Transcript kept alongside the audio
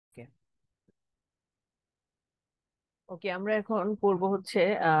ওকে, আমরা এখন পড়বো হচ্ছে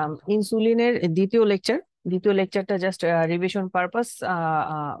ইনসুলিনের দ্বিতীয় লেকচারটা জাস্ট রিভিশন পারপাস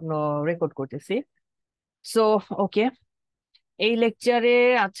রেকর্ড করতেছি। সো ওকে, এই লেকচারে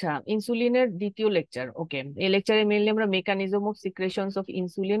আচ্ছা ইনসুলিনের দ্বিতীয় লেকচার। ওকে, এই লেকচারে মেইনলি আমরা mechanism of সিক্রেশনস of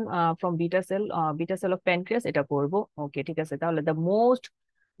insulin from beta sell of pancreas এটা পড়বো। ওকে, ঠিক আছে, তাহলে the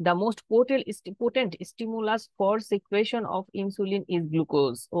most potent stimulus for secretion of insulin is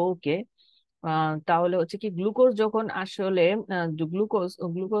glucose. ওকে, তাহলে হচ্ছে কি গ্লুকোজ যখন আসলে গ্লুকোজ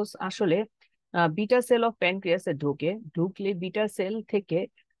গ্লুকোজ আসলে বিটা সেল অফ প্যানক্রিয়াসে ঢুকলে বিটা সেল থেকে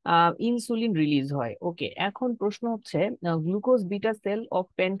ইনসুলিন রিলিজ হয়। ওকে, এখন প্রশ্ন হচ্ছে গ্লুকোজ বিটা সেল অফ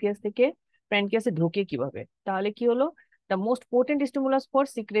প্যানক্রিয়াসে ঢোকে কিভাবে? তাহলে কি হলো, the most potent stimulus for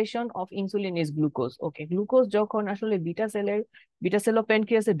secretion of insulin is glucose. Okay, glucose যখন আসলে বিটা সেল অফ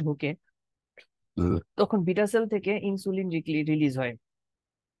প্যানক্রিয়াসে ঢোকে তখন বিটা সেল থেকে ইনসুলিন রিলিজ হয়।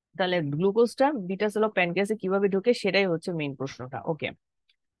 তাহলে গ্লুকোজটা বিটা সেল অফ প্যানক্রিয়াসে কিভাবে ঢোকে সেটাই হচ্ছে মেইন প্রশ্নটা। ওকে,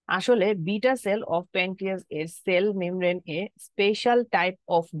 আসলে বিটা সেল অফ প্যানক্রিয়াস এর cell membrane a special type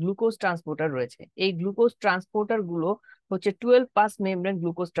of glucose transporter রয়েছে। এই গ্লুকোজ ট্রান্সপোর্টার গুলো হচ্ছে 12 পাস মেমব্রেন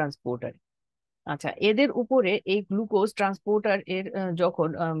গ্লুকোজ ট্রান্সপোর্টার। আচ্ছা, এদের উপরে এই গ্লুকোজ ট্রান্সপোর্টার এর যখন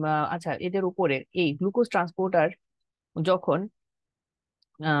আচ্ছা এদের উপরে এই গ্লুকোজ ট্রান্সপোর্টার যখন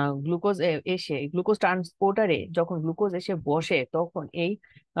গ্লুকোজ ট্রান্সপোর্টারে যখন গ্লুকোজ এসে বসে তখন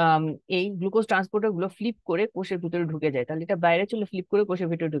আম, এই গ্লুকোজ ট্রান্সপোর্টার গুলো ফ্লিপ করে কোষের ভিতরে ঢুকে যায়। তাহলে এটা বাইরে চলে ফ্লিপ করে কোষের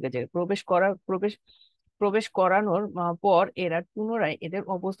ভিতরে ঢুকে যায়। প্রবেশ করানোর পর এরা পুনরায় এদের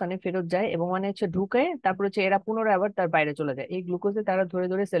অবস্থানে ফেরত যায় এবং মানে হচ্ছে ঢুকে তারপর হচ্ছে এরা পুনরায় আবার তার বাইরে চলে যায়। এই গ্লুকোজে তারা ধরে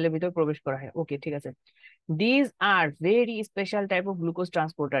ধরে সেলের ভিতরে প্রবেশ করা হয়। ওকে, ঠিক আছে, this are very special type of glucose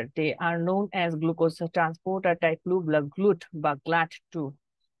transporter. They are known as glucose transporter type glute বা গ্লাট টু।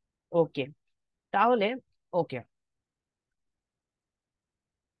 ওকে, তাহলে ওকে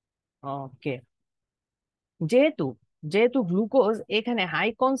ওকে যেহেতু যেহেতু গ্লুকোজ এখানে high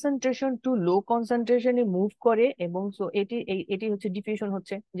concentration to low কনসেন্ট্রেশনে move করে এবং সো এটি হচ্ছে ডিফিউশন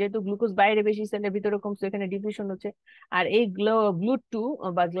হচ্ছে। যেহেতু গ্লুকোজ বাইরে বেশি সেলের ভিতরে কম, সো এখানে ডিফিউশন হচ্ছে। আর এই গ্লুট টু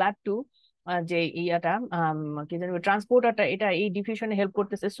বা গ্লাড টু যে ইয়াটা কি জানি ট্রান্সপোর্টারটা, এটা এই ডিফিউশনে হেল্প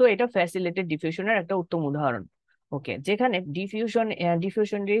করতেছে। সো এটা ফ্যাসিলিটেড ডিফিউশনের একটা উত্তম উদাহরণ। ওকে, যেখানে ডিফিউশন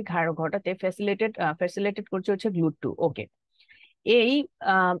ঘটাতে ফ্যাসিলিটেট করছে হচ্ছে গ্লুট টু। ওকে, এই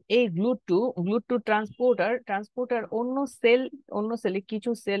এই গ্লুট টু ট্রান্সপোর্টার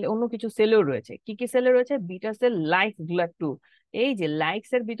অন্য কিছু সেলেও রয়েছে। কি কি সেলে রয়েছে? Beta sell like glute two. এই যে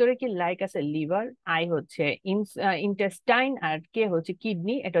লাইকস এর ভিতরে কি লাইক আছে লিভার, আই হচ্ছে ইন্টেস্টাইন, আর কে হচ্ছে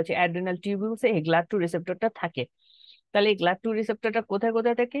কিডনি, এটা হচ্ছে অ্যাড্রেনাল টিউবিউলস এই গ্লুট টু রিসেপ্টরটা থাকে। তাহলে এই গ্লুট টু রিসেপ্টরটা কোথায়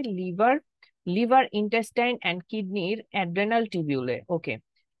কোথায় থাকে? লিভার ইন্টেস্টাইন এন্ড কিডনির adrenal টিউবিউলে। Okay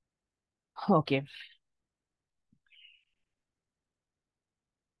okay,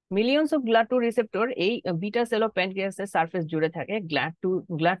 millions of গ্লাড2 receptor এই বিটা সেল অফ প্যানক্রিয়াসের সারফেস জুড়ে থাকে।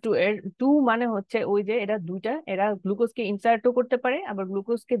 গ্লাড টু এর টু মানে হচ্ছে ওই যে এরা গ্লুকোজকে ইনসার্টও করতে পারে আবার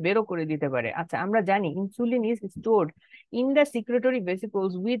গ্লুকোজকে বেরও করে দিতে পারে। আচ্ছা, আমরা জানি insulin is stored in the secretory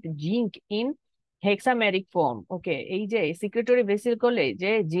ভেসিকলস with zinc in হেক্সামেরিক form. ওকে, এই যে সিক্রেটরি ভেসিকলে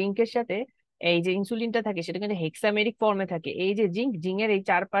যে জিঙ্কের সাথে এই যে ইনসুলিনটা থাকে সেটা কিন্তু হেক্সামেরিক ফর্মে থাকে। এই যে জিঙ্কের এই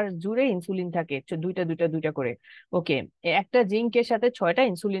চারপাশ জুড়ে ইনসুলিন থাকে দুইটা দুইটা দুইটা করে। ওকে, একটা জিঙ্কের সাথে 6টা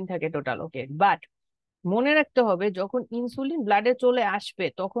ইনসুলিন থাকে টোটাল। ওকে, বাট মনে রাখতে হবে যখন ইনসুলিন ব্লাডে চলে আসবে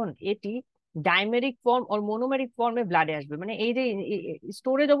তখন এটি ডাইমেরিক ফর্ম আর মোনোমেরিক ফর্মে ব্লাডে আসবে। মানে এই যে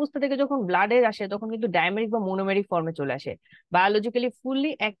স্টোরেজ অবস্থা থেকে যখন ব্লাডে আসে তখন কিন্তু ডাইমেরিক বা মোনোমেরিক ফর্মে চলে আসে। Biologically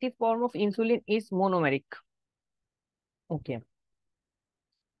fully active form of insulin is মোনোমেরিক। Okay,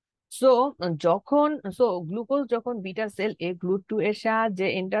 so যখন সো গ্লুকোজ যখন বিটা সেল এ গ্লুট2 এর সাহায্যে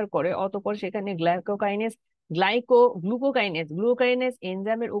এন্টার করে অতঃপর সেখানে গ্লুকোকাইনেস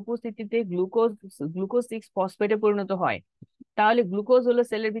এনজাইমের উপস্থিতিতে গ্লুকোজ 6 ফসফেটে পরিণত হয়। তাহলে গ্লুকোজ হলো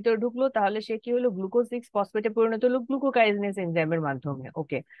সেলের ভিতরে ঢুকলো, তাহলে সে কি হলো গ্লুকোজ 6 ফসফেটে পরিণত হলো গ্লুকোকাইনেস এনজাইমের মাধ্যমে।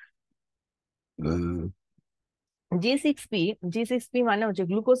 ওকে, জি6পি জি6পি মানে হচ্ছে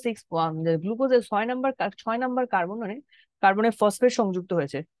গ্লুকোজের 6 নাম্বার কার্বনের ফসফেট সংযুক্ত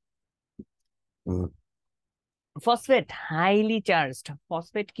হয়েছে। Phosphate highly charged.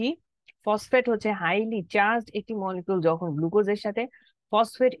 ফসফেট হচ্ছে হাইলি চার্জড একটি মলিকিউল। যখন গ্লুকোজের সাথে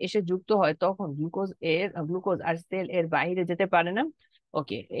ফসফেট এসে যুক্ত হয় তখন গ্লুকোজ আর সেল এর বাইরে যেতে পারে না।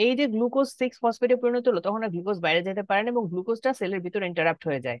 ওকে, এই যে গ্লুকোজ 6 ফসফেটে পরিণত হলো তখন আর গ্লুকোজ বাইরে যেতে পারে না এবং গ্লুকোজটা সেলের ভিতরে ইন্টারাপ্ট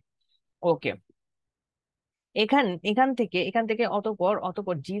হয়ে যায়। ওকে, এখান থেকে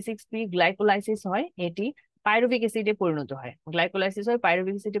অতঃপর জি6পি গ্লাইকোলাইসিস হয়, এটি পাইরুভিক অ্যাসিডে পরিণত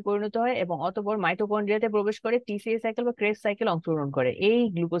হয় এবং অতঃপর মাইটোকন্ড্রিয়াতে প্রবেশ করে টিসিএ সাইকেল বা ক্রেবস সাইকেল অংশগ্রহণ করে। এই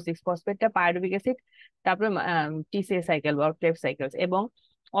গ্লুকোজ 6 ফসফেটটা পাইরুভিক অ্যাসিড, তারপরে টিসিএ সাইকেল বা ক্রেবস সাইকেলস এবং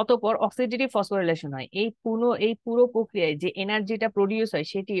অতঃপর অক্সিডেটিভ ফসফোরাইলেশন হয়। এই পুরো প্রক্রিয়ায় যে এনার্জিটা প্রডিউস হয়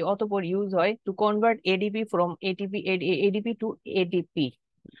সেটি অতঃপর ইউজ হয় to convert ADP from ADP two ATP,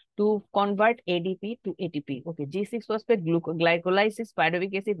 to convert ADP to ATP. Okay, G6-phosphate glycolysis,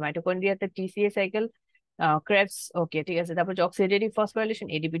 pyruvic acid, mitochondria তে TCA cycle, Krebs. Okay, ঠিক আছে। তারপর oxidative phosphorylation,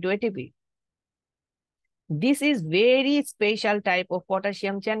 ADP to ATP. This is very special type of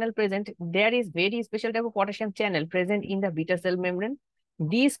potassium channel present. There is very special type of potassium channel present in the beta cell membrane.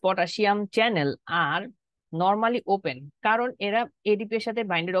 These potassium channel are normally open কারণ এরা ADP এর সাথে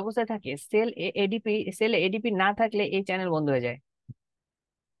বাইন্ডেড অবস্থায় থাকে। সেলে ADP না থাকলে এই চ্যানেল বন্ধ হয়ে যায়।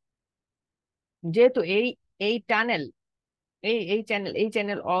 যেহেতু এই এই টানেল এই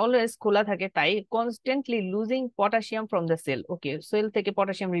চ্যানেল অলওয়েজ খোলা থাকে, তাই constantly losing potassium from the sell. Okay, sell থেকে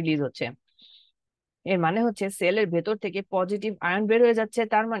পটাশিয়াম রিলিজ হচ্ছে, এর মানে হচ্ছে সেলের ভেতর থেকে পজিটিভ আয়ন বের হয়ে যাচ্ছে,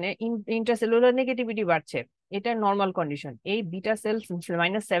 তার মানে ইন্ট্রাসেলুলার নেগেটিভিটি বাড়ছে। এটা নর্মাল কন্ডিশন। এই বিটা সেল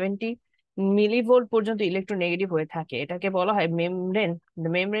 -70 মিলিভোল্ট পর্যন্ত ইলেকট্রোনেগেটিভ হয়ে থাকে। এটাকে বলা হয় membrane. The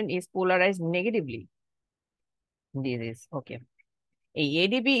membrane is polarised negatively. This is okay. এই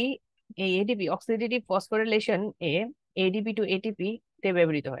এডিপি অক্সিডেটিভ ফসফোরিলেশন এ এডিপি টু এটিপি তে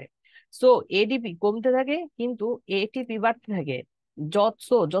ব্যবহৃত হয়। সো এডিপি কমতে থাকে কিন্তু এটিপি বাড়তে থাকে।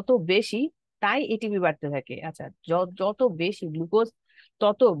 যত বেশি তাই এটিপি বাড়তে থাকে। আচ্ছা, যত বেশি গ্লুকোজ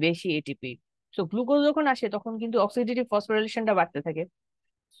তত বেশি এটিপি। সো গ্লুকোজ যখন আসে তখন কিন্তু অক্সিডেটিভ ফসফোরিলেশনটা বাড়তে থাকে।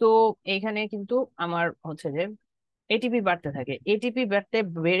 সো এইখানে কিন্তু আমার হচ্ছে যে এটিপি বাড়তে থাকে। এটিপি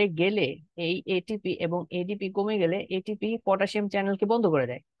বেড়ে গেলে এই এটিপি এবং এডিপি কমে গেলে এটিপি পটাশিয়াম চ্যানেলকে বন্ধ করে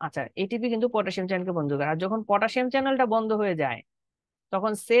দেয়। আচ্ছা, এটিপি কিন্তু পটাশিয়াম চ্যানেলকে বন্ধ করে, আর যখন পটাশিয়াম চ্যানেলটা বন্ধ হয়ে যায়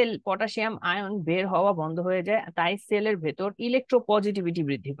তখন সেল পটাশিয়াম আয়ন বের হওয়া বন্ধ হয়ে যায়, তাই সেলের ভেতর ইলেকট্রোপজিটিভিটি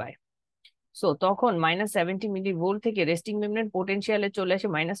বৃদ্ধি পায়। সো তখন -70 মিলিভোল্ট থেকে রেস্টিং মেমব্রেন পোটেনশিয়ালে চলে আসে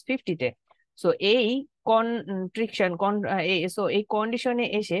 -50-তে। সো এই কন্ট্রিকশন সো এই কন্ডিশনে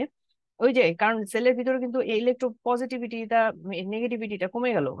এসে ওই যে, কারণ সেলের ভিতরে কিন্তু এই ইলেকট্রো পজিটিভিটিটা নেগেটিভিটিটা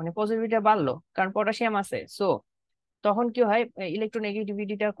কমে গেল, মানে পজিটিভিটিটা বাড়লো কারণ পটাশিয়াম আছে। সো তখন কি হয়,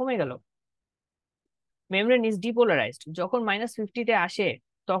 ইলেকট্রোনেগেটিভিটিটা কমে গেল। Membrane is ডিপোলারাইজড। যখন -50-তে আসে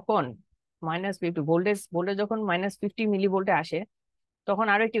তখন -50 ভোল্টেজ যখন -50 মিলিভোল্টে আসে তখন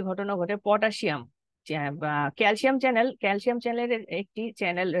আরো একটি ঘটনা ঘটে। পটাশিয়াম ক্যালসিয়াম চ্যানেলের একটি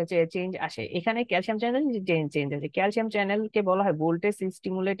চ্যানেল চেঞ্জ আসে। এখানে ক্যালসিয়াম চ্যানেল চেঞ্জ আছে। ক্যালসিয়াম চ্যানেলকে বলা হয় ভোল্টেজ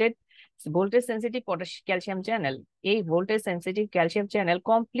সেন্সিটিভ ক্যালসিয়াম চ্যানেল। এই voltage sensitive calcium channel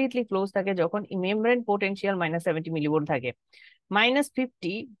completely close থাকে যখন মেমব্রেন পোটেনশিয়াল -70 মিলিভোল্ট থাকে।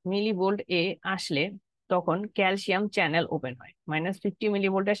 -50 মিলিভোল্ট এ আসলে তখন ক্যালসিয়াম চ্যানেল ওপেন হয়। -50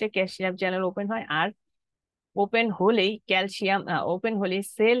 মিলিভোল্ট আসে ক্যালসিয়াম চ্যানেল ওপেন হয়, আর ওপেন হলেই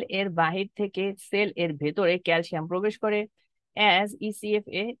সেল এর বাহির থেকে সেল এর ভেতরে ক্যালসিয়াম প্রবেশ করে অ্যাজ ইসিএফ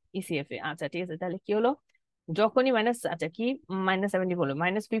এ। আচ্ছা, ঠিক আছে। তাহলে কি হলো, যখনই আচ্ছা কি -70 বলো,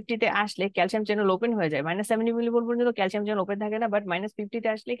 -50-তে আসলে ক্যালসিয়াম চ্যানেল ওপেন হয়ে যায়। -70 মিলিভোল্ট পর্যন্ত ক্যালসিয়াম চ্যানেল ওপেন থাকে না, বাট -50-তে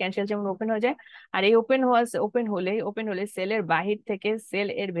আসলে ক্যালসিয়াম চ্যানেল ওপেন হয়ে যায়। আর এই ওপেন হলে সেলের বাহির থেকে সেল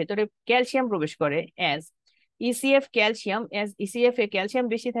এর ভেতরে ক্যালসিয়াম প্রবেশ করে ইসিএফ এ ক্যালসিয়াম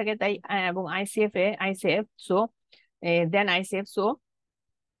বেশি থাকে তাই, এবং ICF so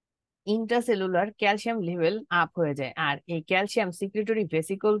intracellular calcium level up হয়ে যায়। আর এই ক্যালসিয়াম সিক্রেটরি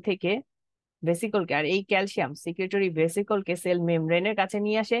ভেসিকলকে আর এই ক্যালসিয়াম সিক্রেটরি ভেসিকলকে সেল মেমব্রেনের কাছে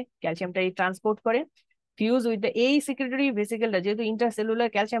নিয়ে আসে। ক্যালসিয়ামটা এই ট্রান্সপোর্ট করে ফিউজ উইথ এই সিক্রেটরি ভেসিকলটা, যেহেতু ইন্ট্রাসেলুলার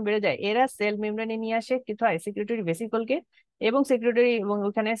ক্যালসিয়াম বেড়ে যায়, এরা সেল মেমব্রেনে নিয়ে আসে কিন্তু হয় সিক্রেটরি ভেসিকলকে, এবং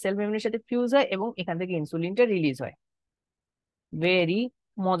ওখানে সেল মেমব্রেনের সাথে ফিউজ হয় এবং এখান থেকে ইনসুলিনটা রিলিজ হয়। ভেরি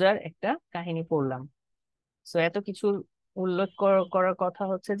মজার একটা কাহিনী পড়লাম। সো এত কিছু উল্লেখ করার কথা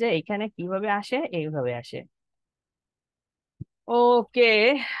হচ্ছে যে এখানে কিভাবে আসে, এইভাবে আসে। ওকে,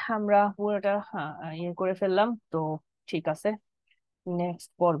 আমরা পুরোটা ইয়ে করে ফেললাম তো। ঠিক আছে, নেক্সট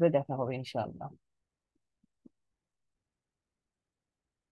পর্বে দেখা হবে ইনশাআল্লাহ।